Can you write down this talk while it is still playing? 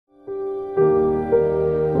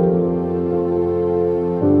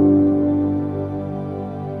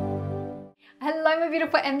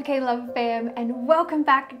beautiful MK Love fam, and welcome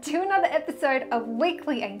back to another episode of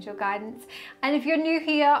Weekly Angel Guidance. And if you're new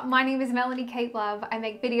here, my name is Melanie Kate Love. I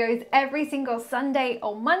make videos every single Sunday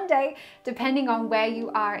or Monday, depending on where you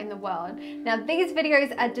are in the world. Now, these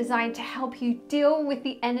videos are designed to help you deal with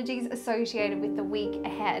the energies associated with the week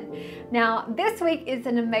ahead. Now, this week is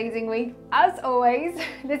an amazing week, as always.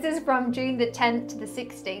 This is from June the 10th to the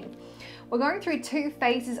 16th. We're going through two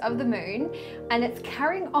phases of the moon, and it's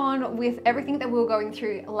carrying on with everything that we were going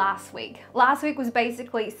through last week. Last week was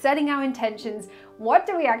basically setting our intentions. What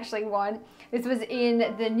do we actually want? This was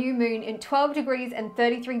in the new moon in 12 degrees and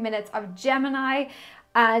 33 minutes of Gemini.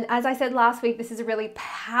 And as I said last week, this is a really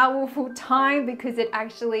powerful time because it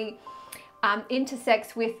actually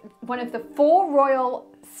intersects with one of the four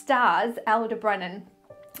royal stars, Aldebaran.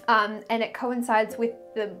 And it coincides with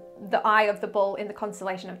the eye of the bull in the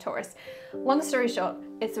constellation of Taurus. Long story short,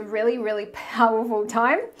 it's a really, really powerful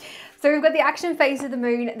time. So we've got the action phase of the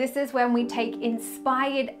moon. This is when we take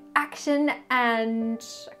inspired action, and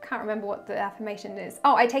I can't remember what the affirmation is.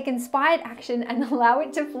 Oh, I take inspired action and allow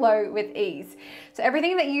it to flow with ease. So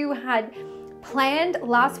everything that you had planned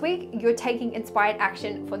last week, you're taking inspired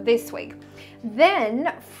action for this week.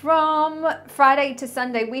 Then from Friday to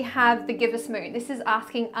Sunday, we have the giver's moon. This is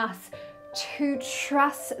asking us to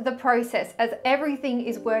trust the process as everything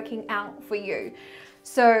is working out for you.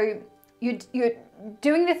 So you're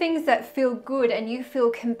doing the things that feel good and you feel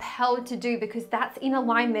compelled to do because that's in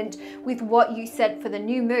alignment with what you said for the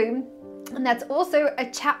new moon. And that's also a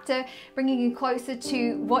chapter bringing you closer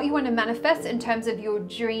to what you want to manifest in terms of your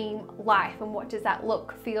dream life. And what does that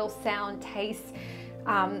look, feel, sound, taste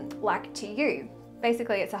like to you?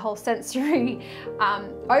 Basically, it's a whole sensory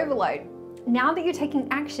overload. Now that you're taking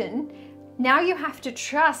action, now you have to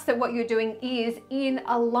trust that what you're doing is in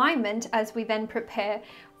alignment as we then prepare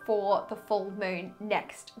for the full moon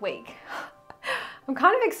next week. I'm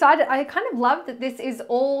kind of excited. I kind of love that this is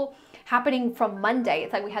all happening from Monday.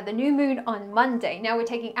 It's like we had the new moon on Monday. Now we're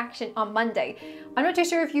taking action on Monday. I'm not too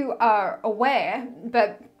sure if you are aware,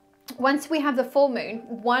 but once we have the full moon,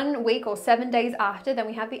 1 week or 7 days after, then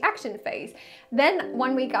we have the action phase. Then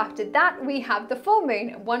 1 week after that, we have the full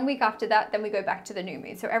moon. 1 week after that, then we go back to the new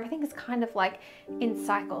moon. So everything is kind of like in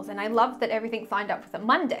cycles. And I love that everything's lined up with a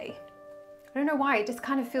Monday. I don't know why, it just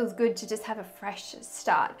kind of feels good to just have a fresh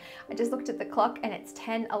start. I just looked at the clock and it's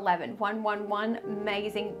 10:11, 111,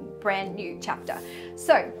 amazing brand new chapter.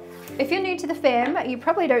 So if you're new to the fam, you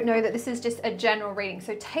probably don't know that this is just a general reading.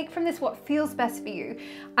 So take from this what feels best for you.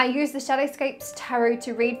 I use the Shadowscapes Tarot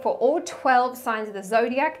to read for all 12 signs of the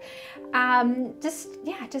zodiac.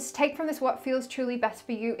 Just take from this what feels truly best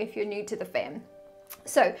for you if you're new to the fam.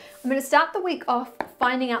 So I'm going to start the week off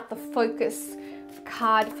finding out the focus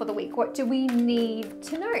card for the week. What do we need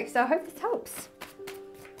to know? So I hope this helps.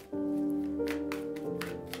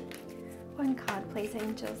 One card, please,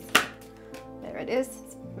 angels. There it is.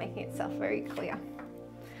 It's making itself very clear.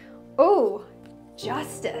 Oh,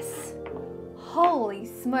 justice. Holy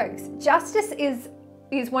smokes. Justice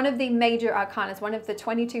is one of the major arcanas, one of the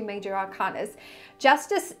 22 major arcanas.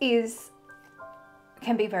 Justice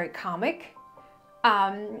can be very karmic.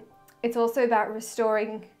 It's also about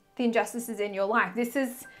restoring the injustices in your life. This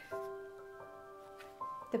is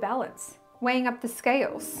the balance, weighing up the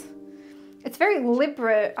scales. It's very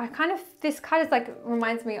Libra. This card is like,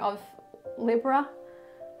 reminds me of Libra.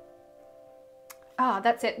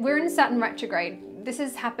 That's it. We're in Saturn retrograde. This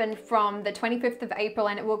has happened from the 25th of April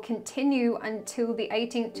and it will continue until the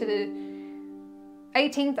 18th to the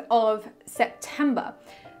 18th of September.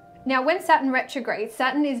 Now, when Saturn retrogrades,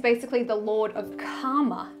 Saturn is basically the lord of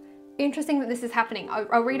karma. Interesting that this is happening.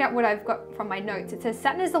 I'll read out what I've got from my notes. It says,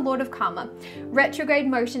 Saturn is the lord of karma. Retrograde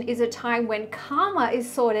motion is a time when karma is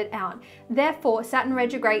sorted out. Therefore, Saturn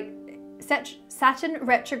retrograde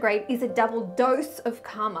is a double dose of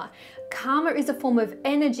karma. Karma is a form of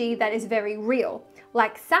energy that is very real.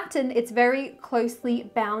 Like Saturn, it's very closely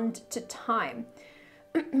bound to time.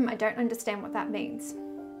 I don't understand what that means.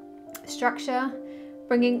 Structure,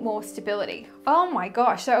 bringing more stability. Oh my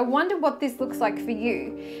gosh, so I wonder what this looks like for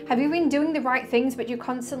you. Have you been doing the right things, but you're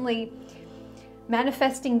constantly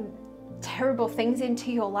manifesting terrible things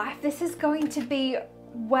into your life? This is going to be,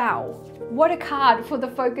 wow, what a card for the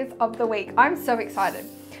focus of the week. I'm so excited.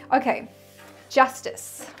 Okay,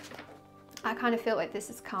 justice. I kind of feel like this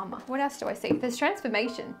is karma. What else do I see? There's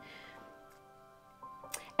transformation.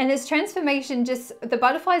 And this transformation, the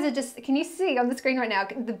butterflies are just, can you see on the screen right now?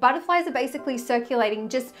 The butterflies are basically circulating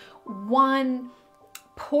just one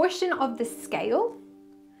portion of the scale.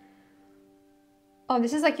 Oh,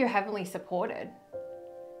 this is like you're heavily supported.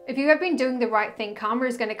 If you have been doing the right thing, karma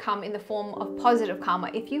is going to come in the form of positive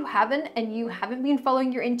karma. If you haven't and you haven't been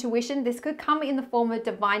following your intuition, this could come in the form of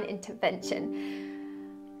divine intervention.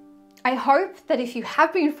 I hope that if you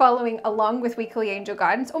have been following along with weekly angel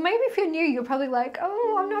guidance, or maybe if you're new, you're probably like,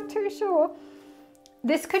 oh, I'm not too sure.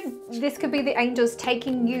 This could be the angels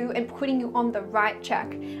taking you and putting you on the right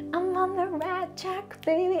track. I'm on the right track,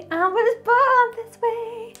 baby. I was born this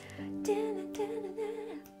way.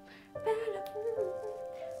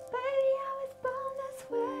 Baby, I was born this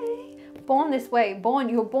way. Born this way. Born.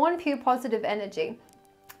 You're born pure positive energy.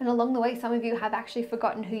 And along the way, some of you have actually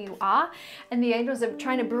forgotten who you are, and the angels are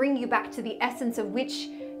trying to bring you back to the essence of which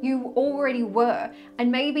you already were.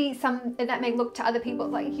 And maybe that may look to other people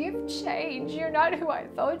like, you've changed, you're not who I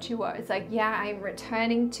thought you were. It's like, yeah, I'm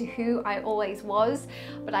returning to who I always was,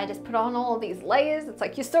 but I just put on all of these layers. It's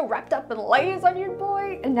like, you're still wrapped up in layers on your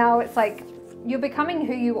boy. And now it's like, you're becoming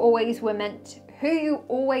who you always were who you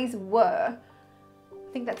always were.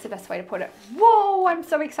 I think that's the best way to put it. Whoa, I'm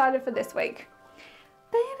so excited for this week.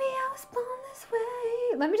 Baby, I was born this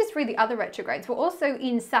way. Let me just read the other retrogrades. We're also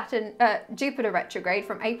in Jupiter retrograde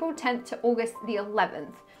from April 10th to August the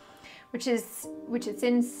 11th, which is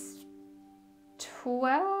in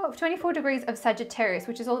 24 degrees of Sagittarius,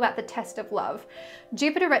 which is all about the test of love.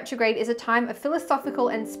 Jupiter retrograde is a time of philosophical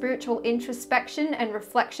and spiritual introspection and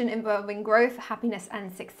reflection involving growth, happiness,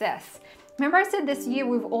 and success. Remember I said this year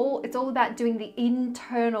it's all about doing the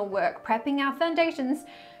internal work, prepping our foundations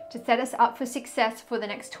to set us up for success for the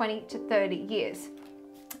next 20 to 30 years.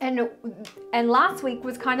 And last week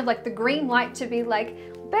was kind of like the green light to be like,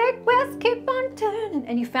 back west, keep on turning.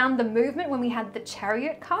 And you found the movement when we had the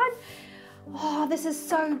Chariot card. Oh, this is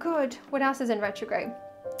so good. What else is in retrograde?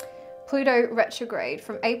 Pluto retrograde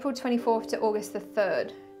from April 24th to August the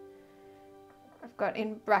 3rd. I've got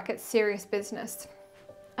in brackets serious business.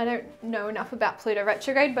 I don't know enough about Pluto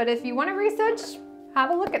retrograde, but if you want to research, have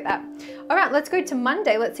a look at that. All right, let's go to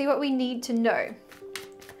Monday. Let's see what we need to know.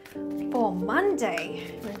 For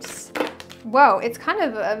Monday, whoa, it's kind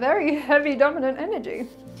of a very heavy dominant energy.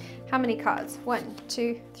 How many cards? 1,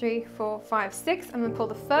 2, 3, 4, 5, 6. I'm gonna pull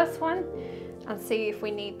the first one and see if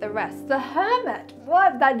we need the rest. The Hermit.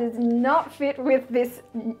 What? That does not fit with this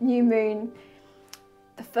new moon.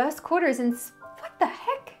 The first quarter is in, what the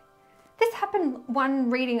heck? This happened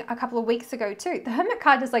one reading a couple of weeks ago too. The Hermit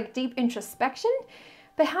card is like deep introspection,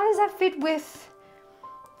 but how does that fit with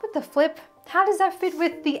the flip? How does that fit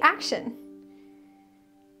with the action?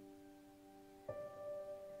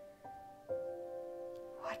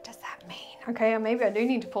 What does that mean? Okay, maybe I do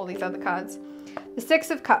need to pull these other cards. The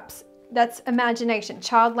Six of Cups, that's imagination,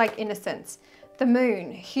 childlike innocence. The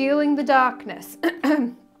Moon, healing the darkness.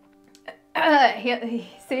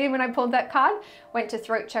 See, when I pulled that card, went to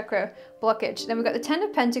throat chakra blockage. Then we've got the Ten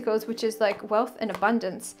of Pentacles, which is like wealth and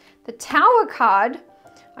abundance. The Tower card,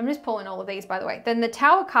 I'm just pulling all of these, by the way. Then the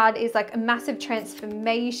Tower card is like a massive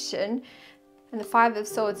transformation. And the Five of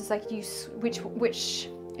Swords is like, which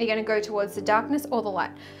are you going to go towards, the darkness or the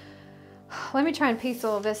light? Let me try and piece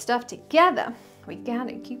all of this stuff together. We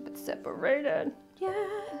gotta keep it separated. Yeah.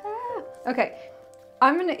 Okay.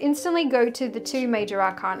 I'm going to instantly go to the two major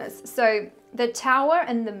arcanas. So the Tower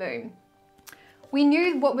and the Moon. We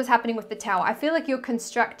knew what was happening with the Tower. I feel like you're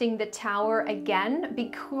constructing the Tower again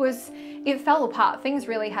because it fell apart. Things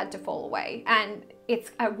really had to fall away. And it's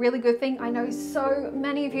a really good thing. I know so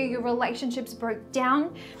many of you, your relationships broke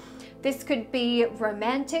down. This could be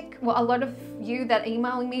romantic. Well, a lot of you that are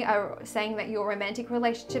emailing me are saying that your romantic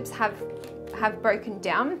relationships have broken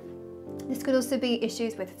down. This could also be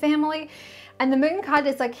issues with family. And the Moon card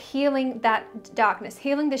is like healing that darkness,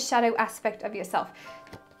 healing the shadow aspect of yourself.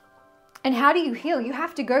 And how do you heal? You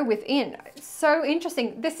have to go within. It's so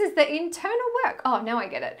interesting. This is the internal work. Oh, now I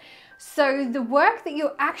get it. So the work that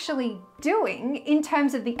you're actually doing in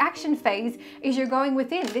terms of the action phase is you're going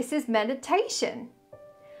within. This is meditation.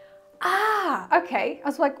 Ah, okay. I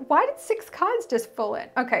was like, why did 6 cards just fall in?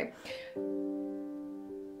 Okay.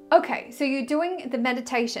 Okay, so you're doing the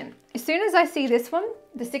meditation. As soon as I see this one,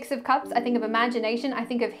 the Six of Cups, I think of imagination, I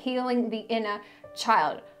think of healing the inner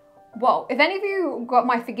child. Whoa, if any of you got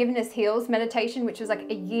my Forgiveness Heals meditation, which was like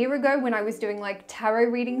a year ago when I was doing like tarot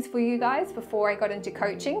readings for you guys before I got into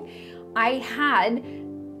coaching, I had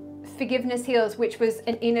Forgiveness Heals, which was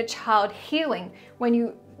an inner child healing. When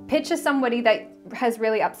you picture somebody that has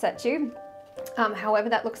really upset you, however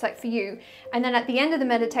that looks like for you, and then at the end of the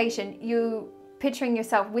meditation, you picturing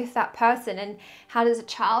yourself with that person and how does a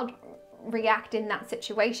child react in that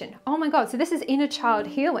situation. Oh my God, so this is inner child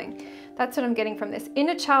healing. That's what I'm getting from this.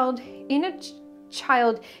 Inner child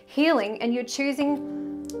healing, and you're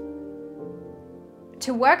choosing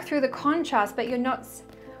to work through the contrast, but you're not,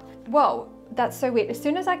 whoa, that's so weird. As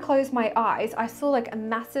soon as I closed my eyes, I saw like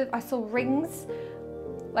I saw rings,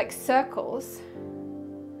 like circles,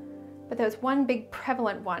 but there was one big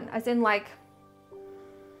prevalent one, as in like,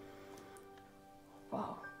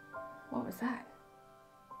 whoa, what was that?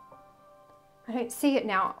 I don't see it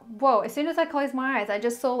now. Whoa, as soon as I closed my eyes, I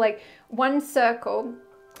just saw like one circle,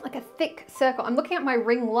 like a thick circle. I'm looking at my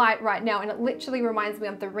ring light right now and it literally reminds me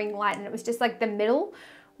of the ring light, and it was just like the middle.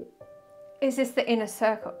 Is this the inner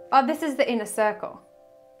circle? Oh, this is the inner circle.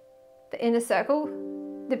 The inner circle,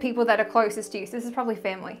 the people that are closest to you. So this is probably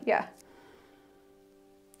family, yeah.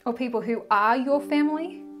 Or people who are your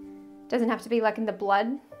family. Doesn't have to be like in the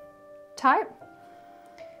blood type.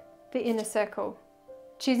 The inner circle.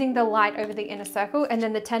 Choosing the light over the inner circle. And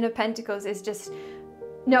then the Ten of Pentacles is just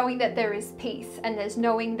knowing that there is peace, and there's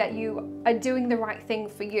knowing that you are doing the right thing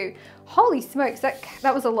for you. Holy smokes,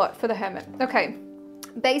 that was a lot for the Hermit. Okay.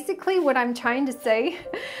 Basically what I'm trying to say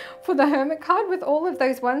for the Hermit card with all of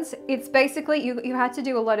those ones, it's basically you had to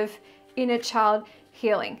do a lot of inner child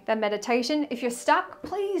healing. The meditation, if you're stuck,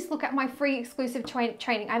 please look at my free exclusive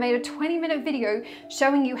training. I made a 20-minute video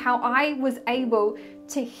showing you how I was able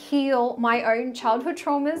to heal my own childhood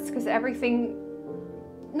traumas, because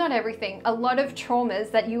not everything, a lot of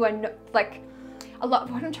traumas that you are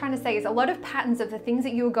what I'm trying to say is a lot of patterns of the things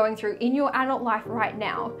that you are going through in your adult life right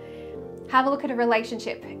now. Have a look at a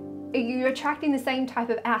relationship. Are you attracting the same type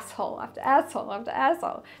of asshole after asshole after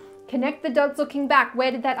asshole? Connect the dots looking back.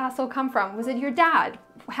 Where did that asshole come from? Was it your dad?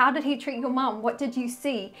 How did he treat your mom? What did you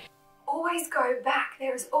see? Always go back.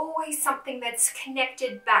 There is always something that's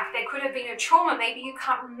connected back. There could have been a trauma. Maybe you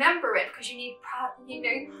can't remember it because you need,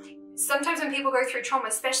 sometimes when people go through trauma,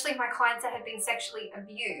 especially my clients that have been sexually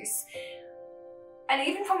abused, and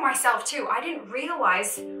even for myself too, I didn't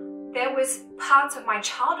realize there was parts of my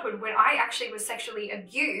childhood when I actually was sexually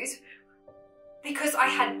abused because I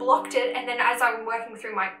had blocked it. And then as I'm working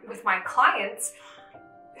through with my clients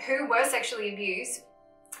who were sexually abused,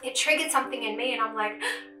 it triggered something in me, and I'm like,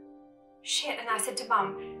 shit. And I said to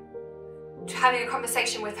Mum, having a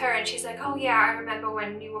conversation with her, and she's like, oh yeah, I remember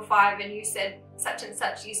when you were 5 and you said such and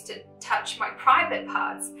such used to touch my private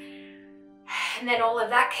parts. And then all of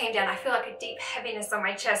that came down. I feel like a deep heaviness on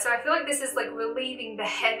my chest. So I feel like this is like relieving the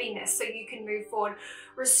heaviness so you can move forward,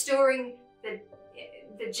 restoring the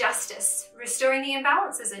justice, restoring the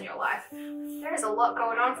imbalances in your life. There is a lot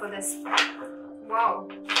going on for this. Whoa.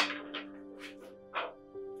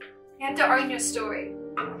 You have to own your story.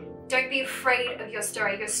 Don't be afraid of your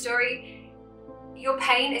story. Your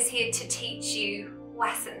pain is here to teach you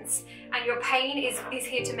lessons, and your pain is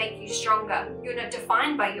here to make you stronger. You're not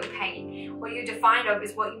defined by your pain. What you're defined of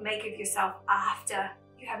is what you make of yourself after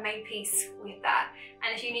you have made peace with that.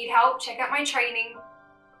 And if you need help, check out my training.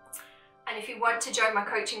 And if you want to join my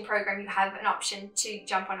coaching program, you have an option to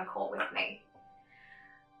jump on a call with me.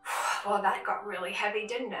 Well, that got really heavy,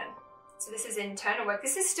 didn't it? So this is internal work.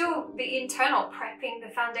 This is still the internal, prepping the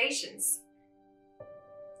foundations.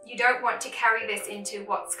 You don't want to carry this into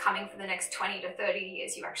what's coming for the next 20 to 30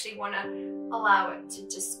 years. You actually want to allow it to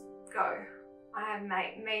just go. I have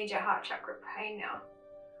major heart chakra pain now.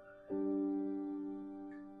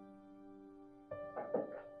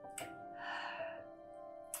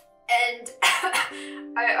 And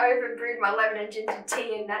I overbrewed my lemon and ginger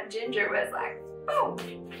tea, and that ginger was like, oh,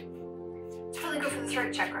 it's really good for the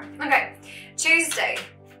throat chakra. Okay, Tuesday,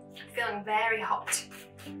 feeling very hot,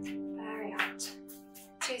 very hot.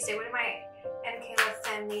 Tuesday, what do my MK Love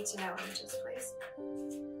fan need to know? Images, please.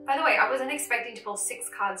 By the way, I wasn't expecting to pull 6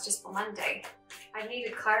 cards just for Monday. I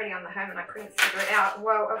needed clarity on the Hermit, I couldn't figure it out.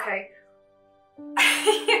 Whoa, okay. Are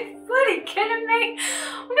you bloody kidding me?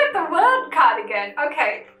 We got the World card again.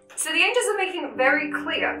 Okay, so the angels are making it very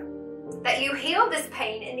clear that you heal this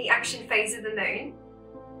pain in the action phase of the moon.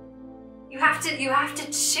 You have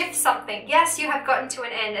to shift something. Yes, you have gotten to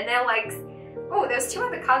an end, and they're like, oh, there's 2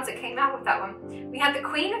 other cards that came out with that one. We had the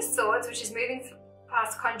Queen of Swords, which is moving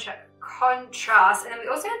past contrast, and then we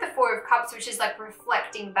also had the 4 of Cups, which is like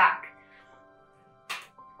reflecting back.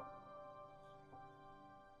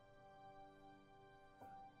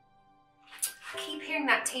 I keep hearing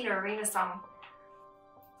that Tina Arena song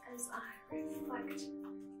as I reflect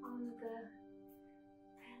on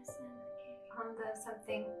the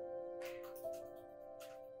something.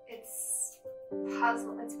 It's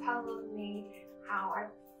puzzled me how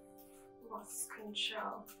I've lost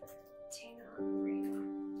control. Tina Arena.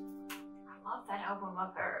 I love that album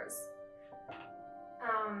of hers.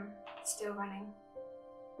 Still Running.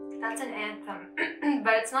 That's an anthem,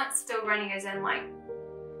 but it's not still running as in like,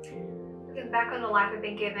 looking back on the life I've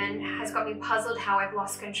been given has got me puzzled how I've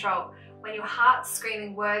lost control. when your heart's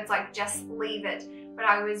screaming words like just leave it, but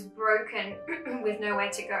I was broken with nowhere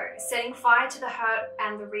to go, setting fire to the hurt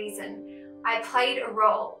and the reason. I played a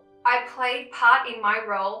role. I played part in my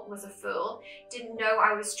role, was a fool, didn't know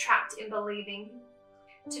I was trapped in believing.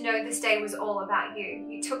 To know this day was all about you.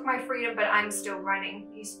 You took my freedom, but I'm still running.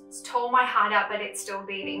 You tore my heart out, but it's still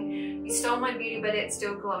beating. You stole my beauty, but it's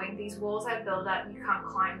still glowing. These walls I built up, you can't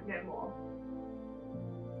climb no more.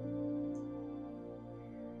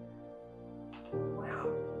 Wow.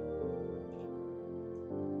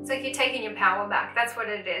 It's like you're taking your power back. That's what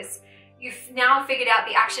it is. You've now figured out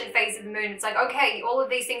the action phase of the moon. It's like, okay, all of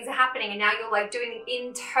these things are happening, and now you're like doing the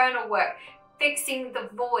internal work. Fixing the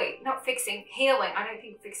void, not fixing, healing. I don't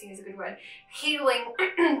think fixing is a good word. Healing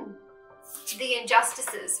the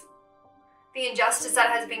injustices. The injustice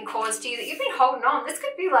that has been caused to you that you've been holding on. This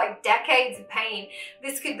could be like decades of pain.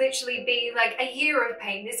 This could literally be like a year of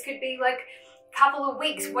pain. This could be like a couple of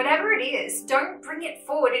weeks, whatever it is. Don't bring it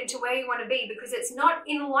forward into where you want to be, because it's not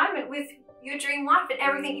in alignment with your dream life and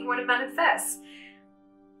everything you want to manifest.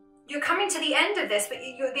 You're coming to the end of this, but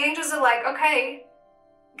the angels are like, okay,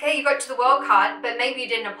 you got to the world card, but maybe you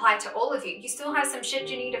didn't apply to all of you. You still have some shit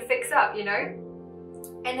you need to fix up, you know?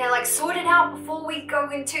 And they're like, sort it out before we go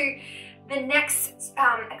into the next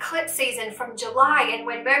eclipse season from July, and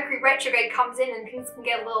when Mercury retrograde comes in and things can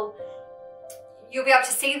get a little, you'll be able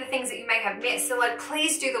to see the things that you may have missed. So like,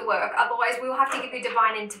 please do the work. Otherwise we'll have to give you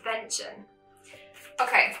divine intervention.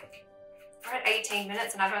 Okay, we're at 18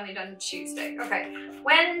 minutes and I've only done Tuesday. Okay,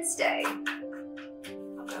 Wednesday.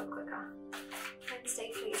 I'll go quicker.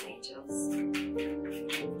 Wednesday, please, angels.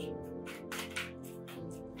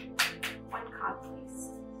 One card, please.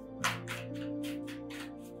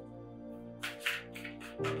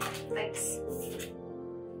 Thanks.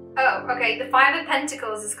 Oh, okay. The Five of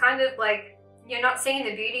Pentacles is kind of like you're not seeing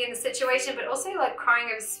the beauty in the situation, but also like crying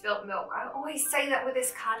over spilt milk. I always say that with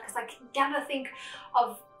this card because I can never think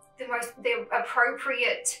of the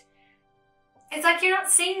appropriate. It's like you're not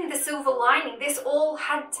seeing the silver lining. This all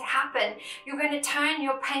had to happen. You're going to turn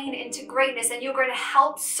your pain into greatness, and you're going to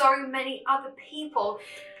help so many other people.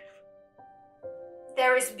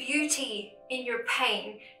 There is beauty in your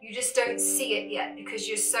pain. You just don't see it yet because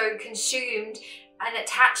you're so consumed and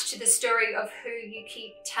attached to the story of who you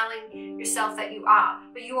keep telling yourself that you are.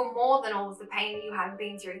 But you are more than all of the pain that you have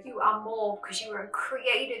been through. You are more because you are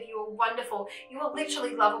creative. You are wonderful. You are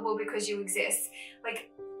literally lovable because you exist.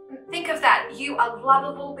 Like, think of that. You are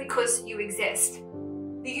lovable because you exist.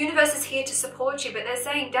 The universe is here to support you, but they're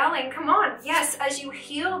saying, darling, come on. Yes, as you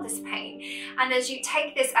heal this pain and as you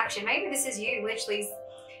take this action, maybe this is you literally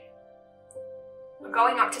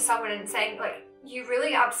going up to someone and saying, like, you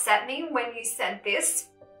really upset me when you said this,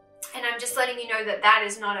 and I'm just letting you know that that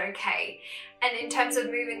is not okay. And in terms of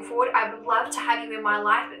moving forward, I would love to have you in my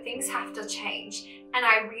life, but things have to change. And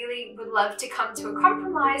I really would love to come to a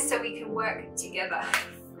compromise so we can work together.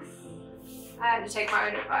 I had to take my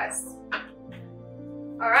own advice.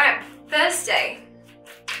 All right, Thursday.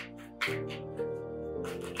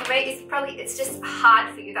 It's just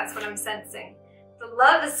hard for you. That's what I'm sensing. The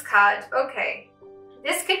Lovers card. Okay,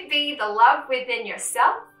 this could be the love within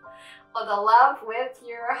yourself or the love with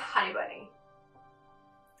your honey bunny.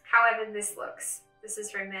 However this looks. This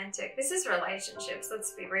is romantic. This is relationships.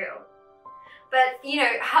 Let's be real. But you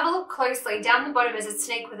know, have a look closely. Down the bottom is a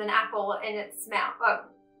snake with an apple in its mouth.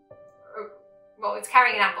 Well, it's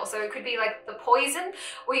carrying an apple, so it could be like the poison,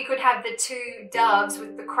 or you could have the two doves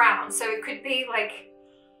with the crown. So it could be like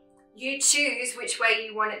you choose which way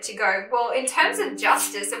you want it to go. Well, in terms of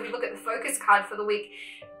justice, if we look at the focus card for the week,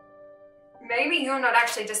 maybe you're not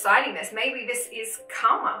actually deciding this. Maybe this is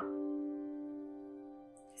karma.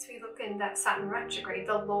 As we look in that Saturn retrograde,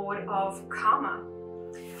 the Lord of Karma.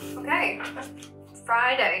 Okay,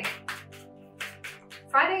 Friday.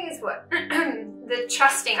 Friday is what? The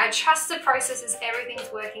trusting. I trust the process as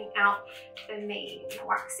everything's working out for me. The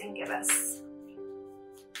waxing gibbous.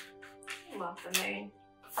 Love the moon.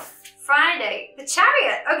 Friday, the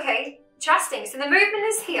Chariot. Okay, trusting. So the movement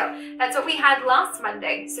is here. That's what we had last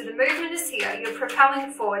Monday. So the movement is here. You're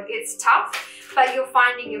propelling forward. It's tough, but you're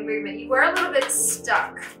finding your movement. You were a little bit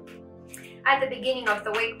stuck at the beginning of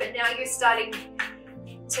the week, but now you're starting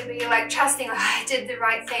to be like trusting, oh, I did the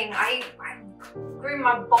right thing. I grew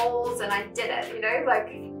my balls and I did it, you know, like,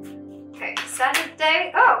 okay,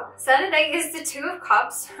 Saturday. Oh, Saturday is the Two of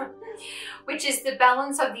Cups, which is the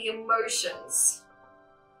balance of the emotions.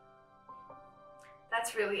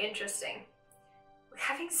 That's really interesting. We're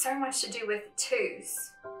having so much to do with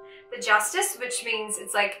twos. The Justice, which means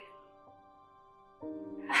it's like,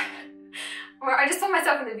 I just saw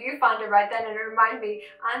myself in the viewfinder right then and it reminded me,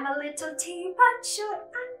 I'm a little teapot short,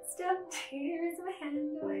 step, here is my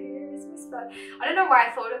hand, oh, here is my spot. I don't know why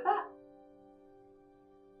I thought of that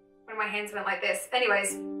when my hands went like this.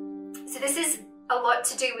 Anyways, so this is a lot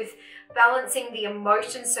to do with balancing the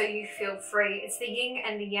emotions so you feel free. It's the yin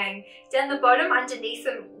and the yang. Down the bottom underneath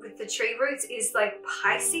them with the tree roots is like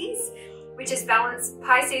Pisces, which is balance.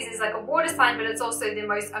 Pisces is like a water sign, but it's also the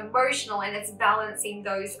most emotional, and it's balancing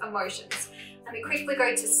those emotions. Let me quickly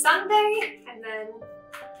go to Sunday and then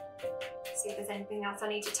see if there's anything else I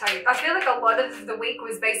need to tell you. I feel like a lot of the week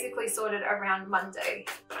was basically sorted around Monday.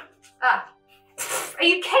 Are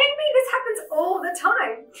you kidding me? This happens all the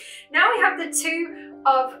time. Now we have the Two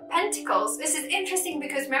of Pentacles. This is interesting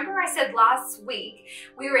because remember I said last week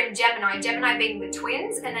we were in Gemini, Gemini being the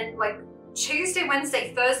twins, and then like Tuesday,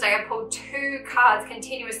 Wednesday, Thursday, I pulled 2 cards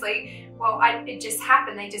continuously. Well, it just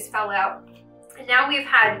happened. They just fell out. And now we've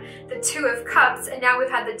had the Two of Cups, and now we've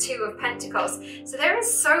had the Two of Pentacles. So there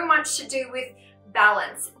is so much to do with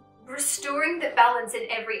balance. Restoring the balance in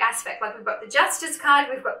every aspect. Like we've got the Justice card,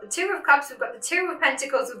 we've got the Two of Cups, we've got the Two of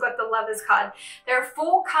Pentacles, we've got the Lovers card. There are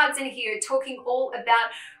 4 cards in here talking all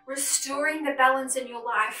about restoring the balance in your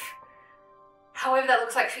life. However that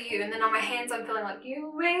looks like for you. And then on my hands I'm feeling like,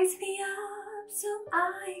 you raise me up so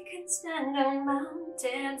I can stand on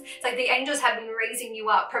mountains. It's like the angels have been raising you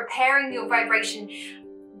up, preparing your vibration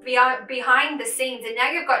behind the scenes. And now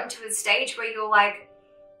you've gotten to a stage where you're like,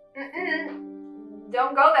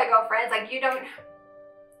 don't go there, girlfriends. Like you don't,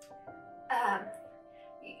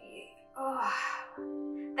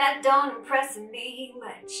 that don't impress me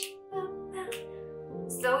much.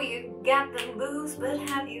 So you got the moves, but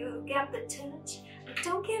have you got the touch?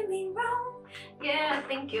 Don't get me wrong, yeah, I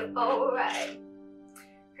think you're alright.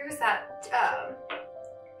 Who's that?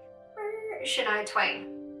 Shania Twain.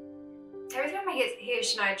 Every time I hear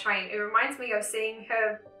Shania Twain, it reminds me of seeing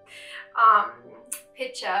her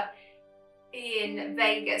picture in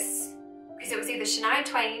Vegas, because it was either Shania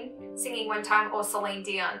Twain singing one time or Celine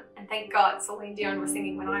Dion, and thank God Celine Dion was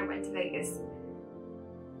singing when I went to Vegas.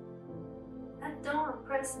 That don't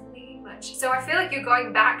impress me much. So I feel like you're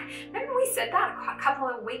going back. Remember we said that a couple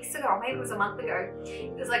of weeks ago, or maybe it was a month ago.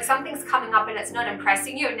 It was like something's coming up and it's not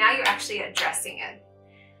impressing you, and now you're actually addressing it.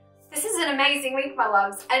 This is an amazing week, my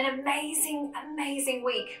loves. An amazing, amazing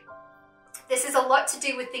week. This is a lot to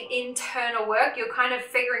do with the internal work. You're kind of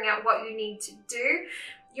figuring out what you need to do.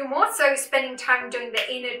 You're more so spending time doing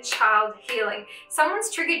the inner child healing.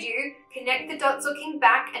 Someone's triggered you, connect the dots looking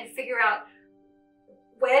back and figure out,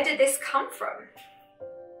 where did this come from?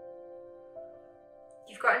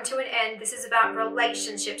 You've gotten to an end. This is about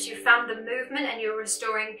relationships. You found the movement and you're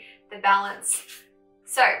restoring the balance.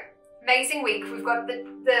 So, amazing week. We've got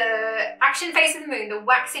the action phase of the moon, the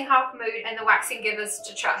waxing half moon, and the waxing give us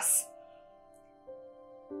to trust.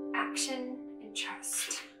 Action and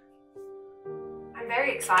trust. I'm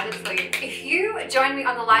very excited for you. If you join me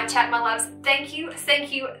on the live chat, my loves, thank you,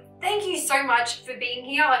 thank you, thank you so much for being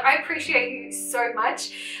here. Like, I appreciate you so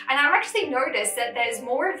much. And I've actually noticed that there's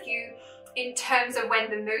more of you in terms of when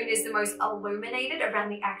the moon is the most illuminated around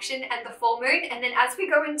the action and the full moon. And then as we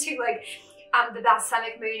go into like the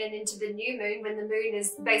balsamic moon and into the new moon, when the moon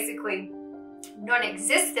is basically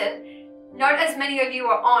non-existent, not as many of you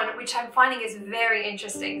are on, which I'm finding is very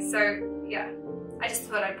interesting. So yeah, I just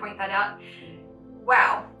thought I'd point that out.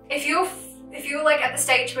 Wow. If you're like at the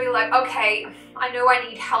stage where you're like, okay, I know I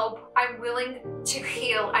need help, I'm willing to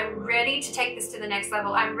heal, I'm ready to take this to the next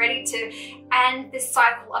level, I'm ready to end this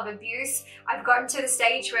cycle of abuse, I've gotten to the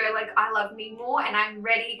stage where like I love me more and I'm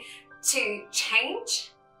ready to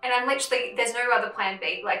change, and I'm literally, there's no other plan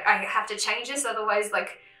B, like I have to change this, otherwise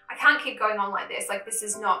like I can't keep going on like this, like this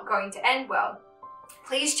is not going to end well.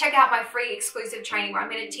 Please check out my free exclusive training where I'm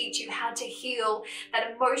going to teach you how to heal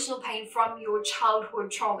that emotional pain from your childhood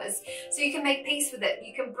traumas so you can make peace with it.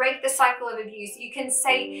 You can break the cycle of abuse. You can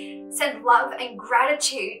send love and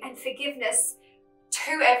gratitude and forgiveness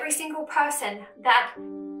to every single person that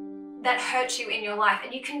hurt you in your life,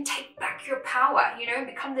 and you can take back your power, you know, and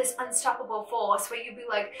become this unstoppable force where you'll be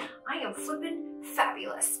like, I am flippin'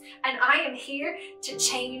 fabulous and I am here to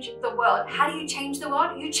change the world. How do you change the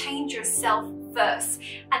world? You change yourself first,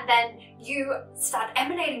 and then you start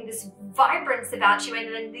emanating this vibrance about you,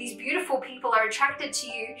 and then these beautiful people are attracted to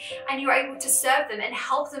you and you're able to serve them and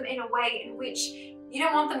help them in a way in which you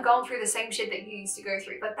don't want them going through the same shit that you used to go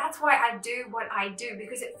through. But that's why I do what I do,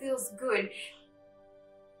 because it feels good.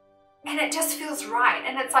 And it just feels right.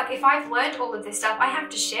 And it's like, if I've learned all of this stuff, I have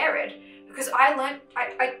to share it, because I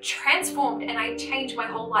transformed and I changed my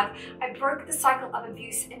whole life. I broke the cycle of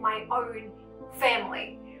abuse in my own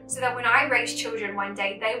family, so that when I raise children one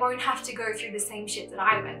day, they won't have to go through the same shit that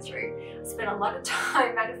I went through. I spent a lot of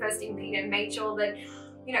time manifesting Peter, made sure that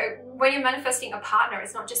You know, when you're manifesting a partner,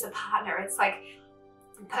 it's not just a partner, it's like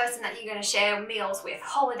the person that you're going to share meals with,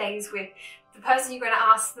 holidays with, the person you're going to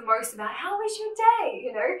ask the most about, how was your day?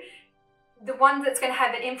 You know, the one that's going to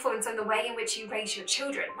have an influence on the way in which you raise your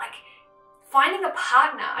children. Like finding a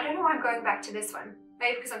partner, I don't know why I'm going back to this one.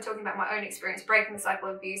 Maybe because I'm talking about my own experience, breaking the cycle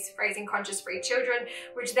of abuse, raising conscious free children,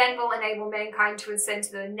 which then will enable mankind to ascend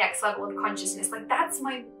to the next level of consciousness. Like that's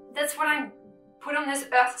what I'm put on this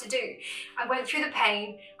earth to do. I went through the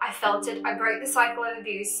pain, I felt it, I broke the cycle of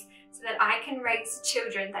abuse so that I can raise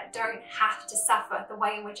children that don't have to suffer the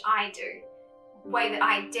way in which I do, the way that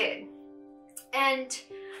I did. And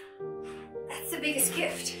that's the biggest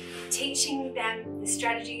gift, teaching them the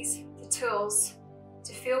strategies, the tools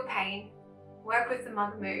to feel pain, work with the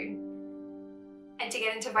Mother Moon, and to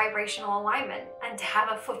get into vibrational alignment and to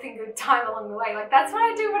have a flipping good time along the way. Like that's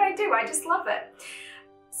why I do what I do. I just love it.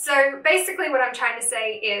 So basically what I'm trying to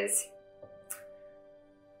say is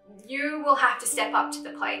you will have to step up to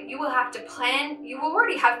the plate. You will have to plan. You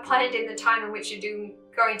already have planned in the time in which you're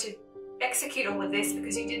going to execute all of this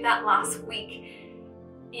because you did that last week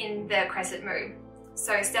in the crescent moon.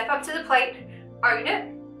 So step up to the plate, own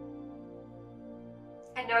it,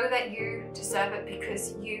 and know that you deserve it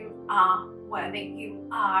because you are worthy. You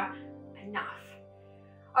are enough.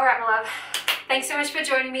 All right, my love. Thanks so much for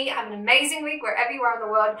joining me. Have an amazing week wherever you are in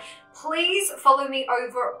the world. Please follow me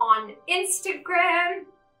over on Instagram.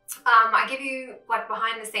 I give you like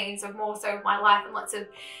behind the scenes of more so of my life and lots of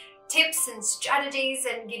tips and strategies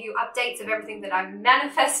and give you updates of everything that I'm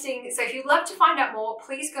manifesting. So if you'd love to find out more,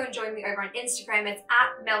 please go and join me over on Instagram. It's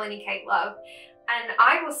at Melanie Kate Love. And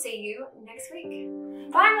I will see you next week.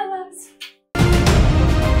 Bye, my loves.